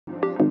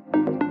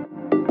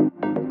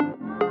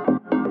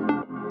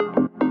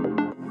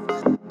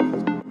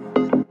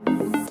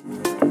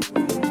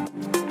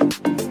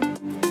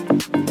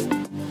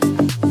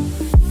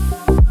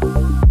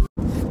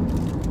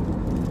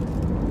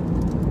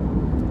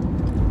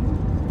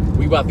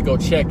about to go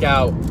check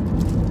out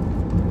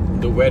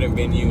the wedding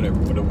venue,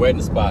 the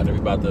wedding spot that we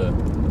about to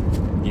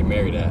get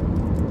married at.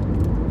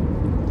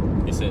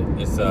 It's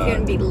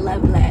gonna be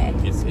lovely.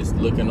 It's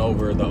looking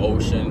over the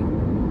ocean.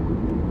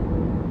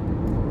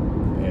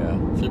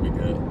 Yeah, should be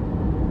good.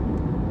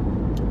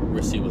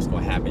 We'll see what's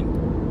gonna happen.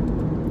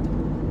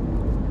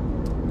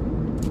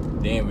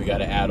 Then we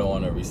gotta add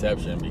on a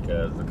reception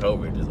because the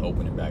COVID is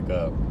opening back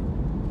up.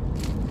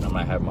 I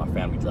might have my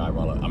family drive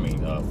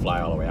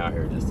fly all the way out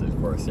here just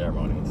for a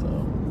ceremony. So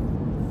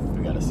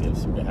we gotta see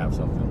if we can have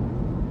something.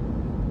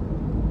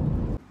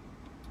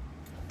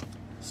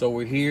 So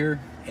we're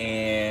here,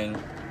 and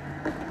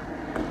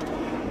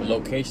the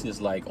location is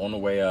like on the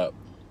way up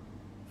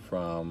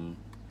from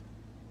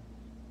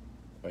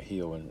a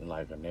hill in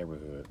like a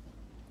neighborhood.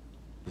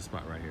 This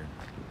spot right here.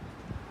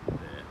 Yeah.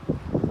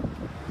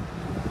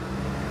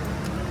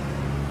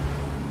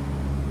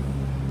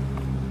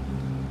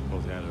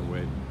 Supposed to have a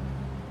wedding.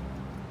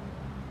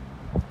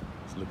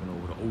 It's looking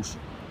over the ocean.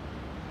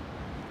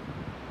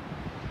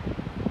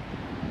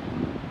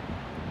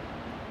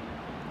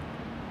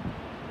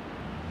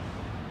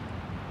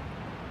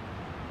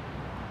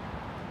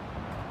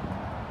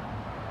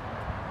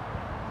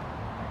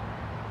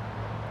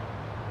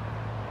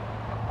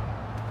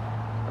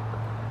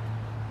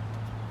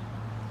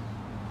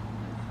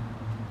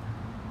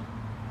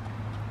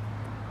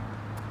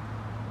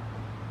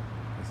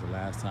 The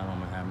last time I'm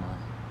gonna have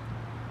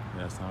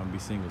last time I'll be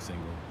single.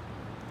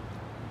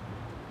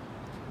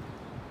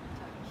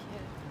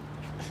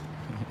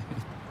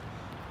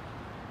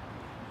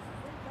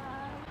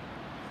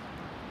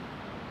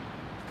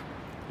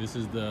 This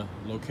is the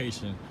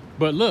location,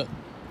 but look,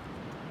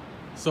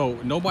 so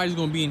nobody's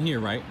gonna be in here,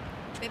 right?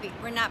 Baby,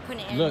 we're not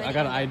putting it in. Look, I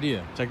got an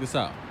idea. Check this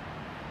out.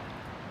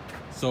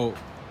 So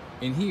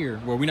in here,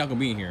 well, we're not gonna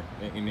be in here,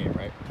 in there,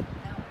 right? No.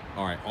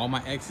 All right, all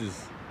my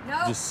exes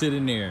No. just sit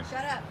in there.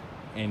 Shut up.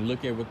 And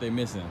look at what they're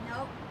missing.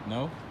 Nope.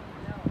 No? No.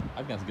 I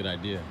think that's a good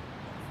idea.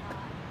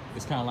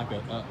 It's kind of like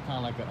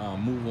a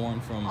move on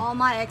from. All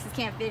my exes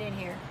can't fit in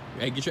here.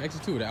 Hey, get your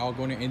exes too. They all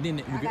go in there, and then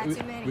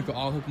too many. we could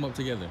all hook them up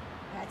together.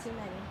 I got too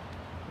many.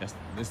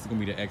 This is gonna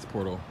be the X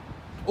portal.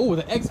 Oh,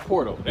 the X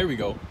portal. There we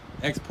go.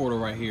 X portal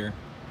right here.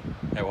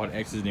 Have all the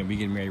exes, and then we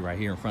get married right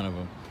here in front of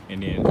them,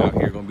 and then out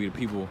here gonna be the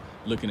people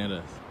looking at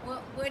us.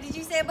 What did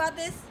you say about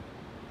this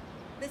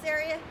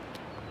area?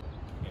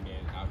 And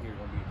then out here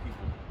gonna be the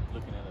people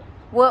looking at us.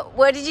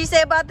 What did you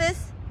say about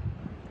this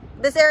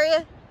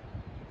area?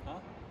 Huh?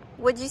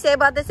 What did you say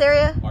about this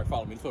area? All right,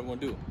 follow me. This is what we're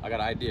gonna do. I got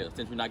an idea.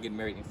 Since we're not getting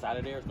married inside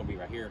of there, it's gonna be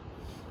right here.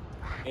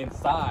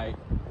 Inside,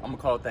 I'm gonna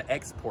call it the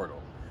X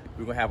portal.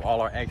 We're gonna have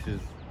all our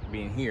exes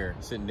being here,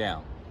 sitting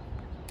down,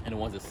 and the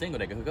ones that's single,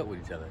 they can hook up with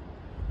each other,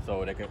 so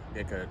we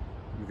can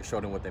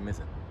show them what they're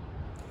missing.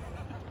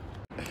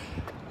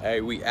 Hey,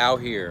 we out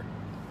here.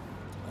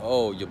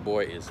 Oh, your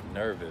boy is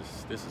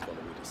nervous. This is gonna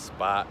be the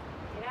spot.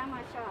 Get out of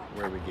my shot.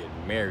 Where we get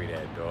married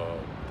at, dog.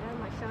 Get out of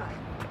my shot.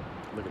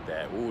 Look at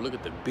that. Ooh, look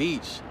at the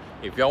beach.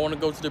 If y'all want to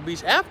go to the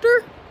beach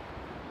after,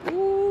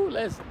 ooh,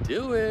 let's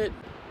do it.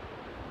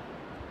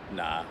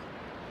 Nah,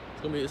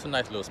 it's a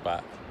nice little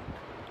spot.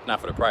 Not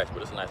for the price,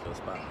 but it's a nice little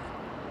spot.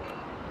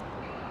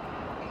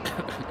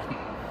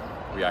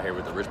 We out here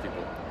with the rich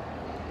people.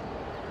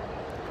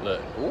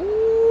 Look,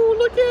 ooh,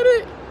 look at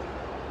it.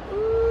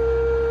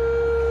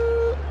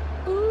 Ooh,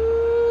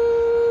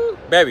 ooh,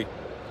 baby.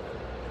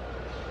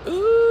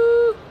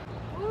 Ooh.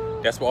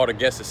 That's where all the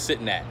guests are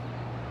sitting at,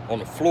 on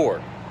the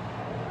floor.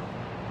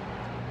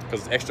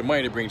 Because it's extra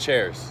money to bring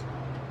chairs.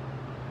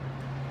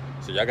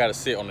 So y'all gotta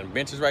sit on the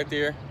benches right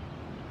there,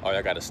 or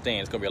y'all gotta stand.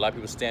 It's gonna be a lot of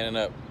people standing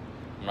up.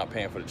 I'm not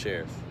paying for the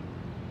chairs.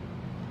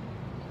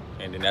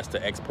 And then that's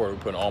the export. We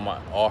put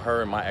all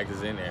her and my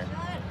exes in there,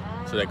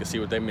 so they can see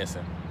what they're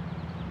missing.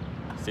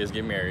 See us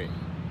get married,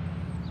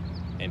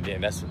 and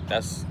then that's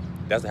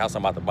the house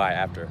I'm about to buy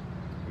after.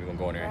 We're gonna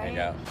go in there and hang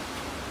out.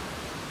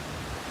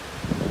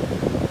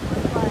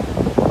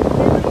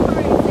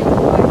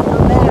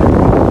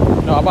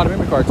 No, I bought a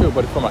memory card too,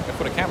 but it's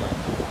for the camera.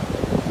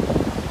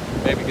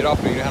 Baby, get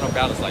off me. You don't have no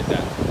balance like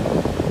that.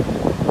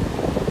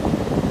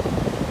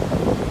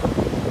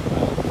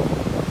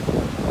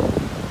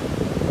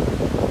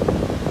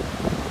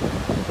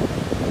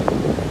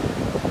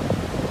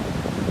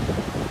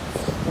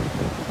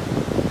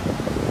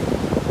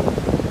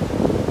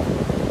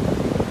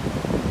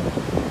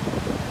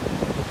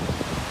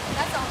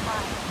 That's on my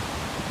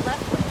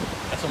left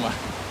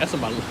leg. That's on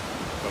my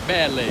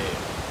bad leg.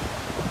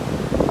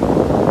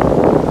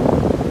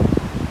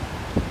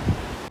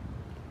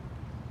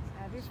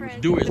 What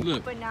you do is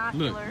look,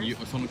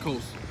 it's on the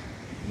coast,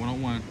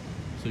 one-on-one.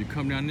 So you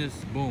come down this,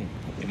 boom,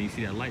 and then you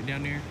see that light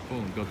down there,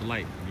 boom, go to the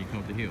light, and you come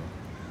up the hill,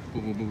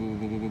 boom, boom, boom, boom,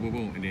 boom, boom, boom, boom,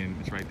 boom, and then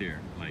it's right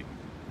there, like,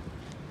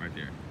 right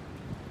there.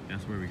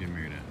 That's where we get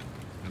married at,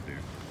 up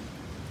there.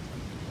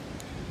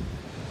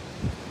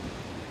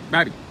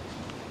 Baby.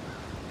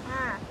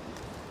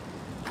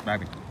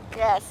 Baby.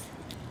 Yes.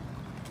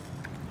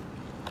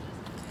 I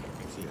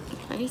can't see it.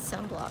 I need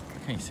sunblock. I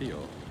can't see you.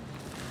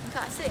 I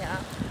can't see it.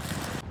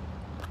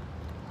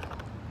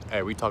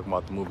 Hey, we talking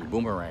about the movie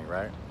Boomerang,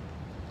 right?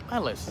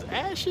 Unless it's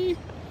ashy.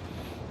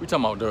 We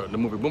talking about the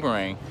movie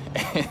Boomerang.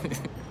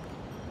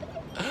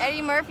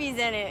 Eddie Murphy's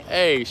in it.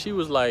 Hey, she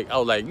was like, I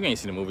was like, you ain't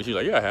seen the movie. She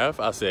was like, yeah, I have.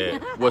 I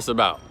said, what's it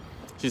about?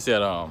 She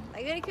said, I'm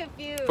getting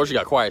confused. first she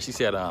got quiet. She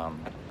said,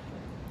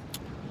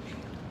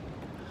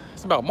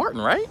 it's about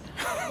Martin, right?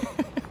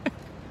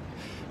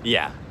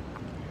 Yeah.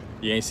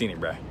 You ain't seen it,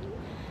 bruh.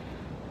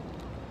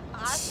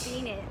 I've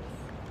seen it.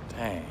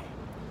 Dang.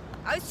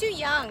 I was too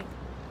young.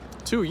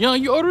 Too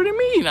young? You older than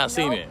me, not Nope.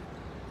 seen it.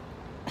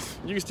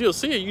 You can still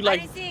see it. You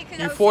like, didn't see it 'cause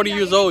I you was 40 too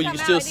years young. It old, didn't you can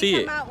come still out- it see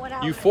didn't it. come out when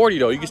I You was 40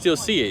 though, you like can still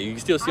see it. You can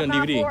still see it I'm on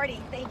not DVD. 40.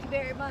 Thank you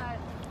very much.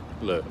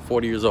 Look,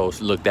 40 years old,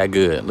 she look that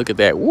good. Look at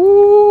that.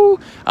 Woo!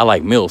 I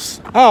like milfs.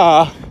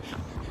 Ah!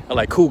 I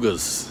like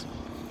cougars.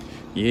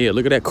 Yeah,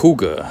 look at that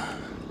cougar.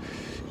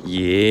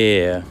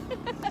 Yeah.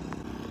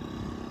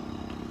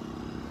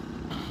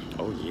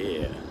 Oh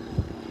yeah.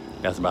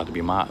 That's about to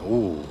be my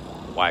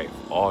wife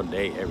all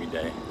day, every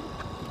day.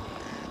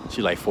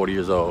 She like 40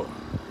 years old.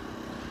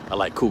 I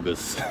like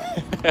cougars.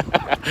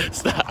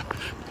 Stop.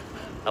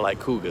 I like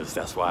cougars.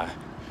 That's why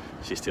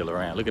she's still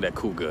around. Look at that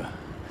cougar.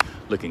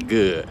 Looking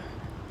good.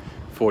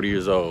 40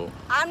 years old.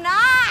 I'm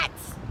not.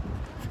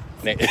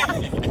 Hey,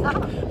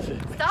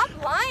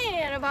 Stop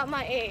lying about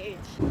my age.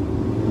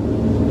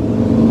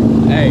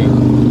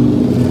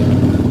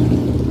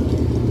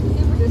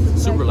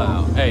 super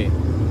loud. Hey,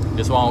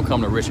 this is why I don't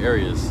come to rich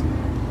areas.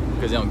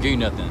 Because they don't give you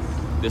nothing.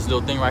 This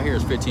little thing right here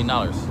is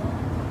 $15.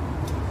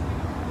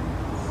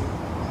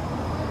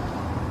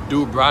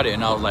 Dude brought it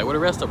and I was like, what the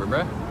rest of it,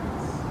 bruh?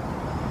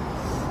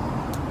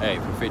 Hey,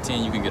 for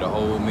 15 you can get a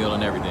whole meal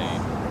and everything.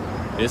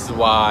 This is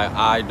why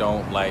I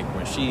don't like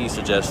when she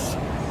suggests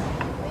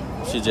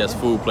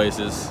food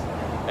places.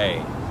 Hey.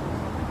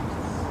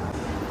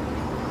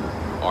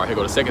 All right, here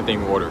go the second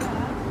thing we ordered.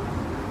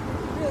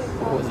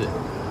 What was it?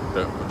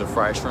 The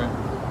fried shrimp?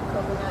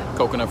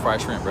 Coconut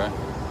fried shrimp, bruh.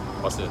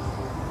 What's this?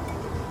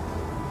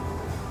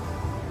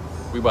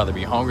 We about to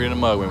be hungry in the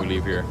mug when we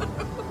leave here.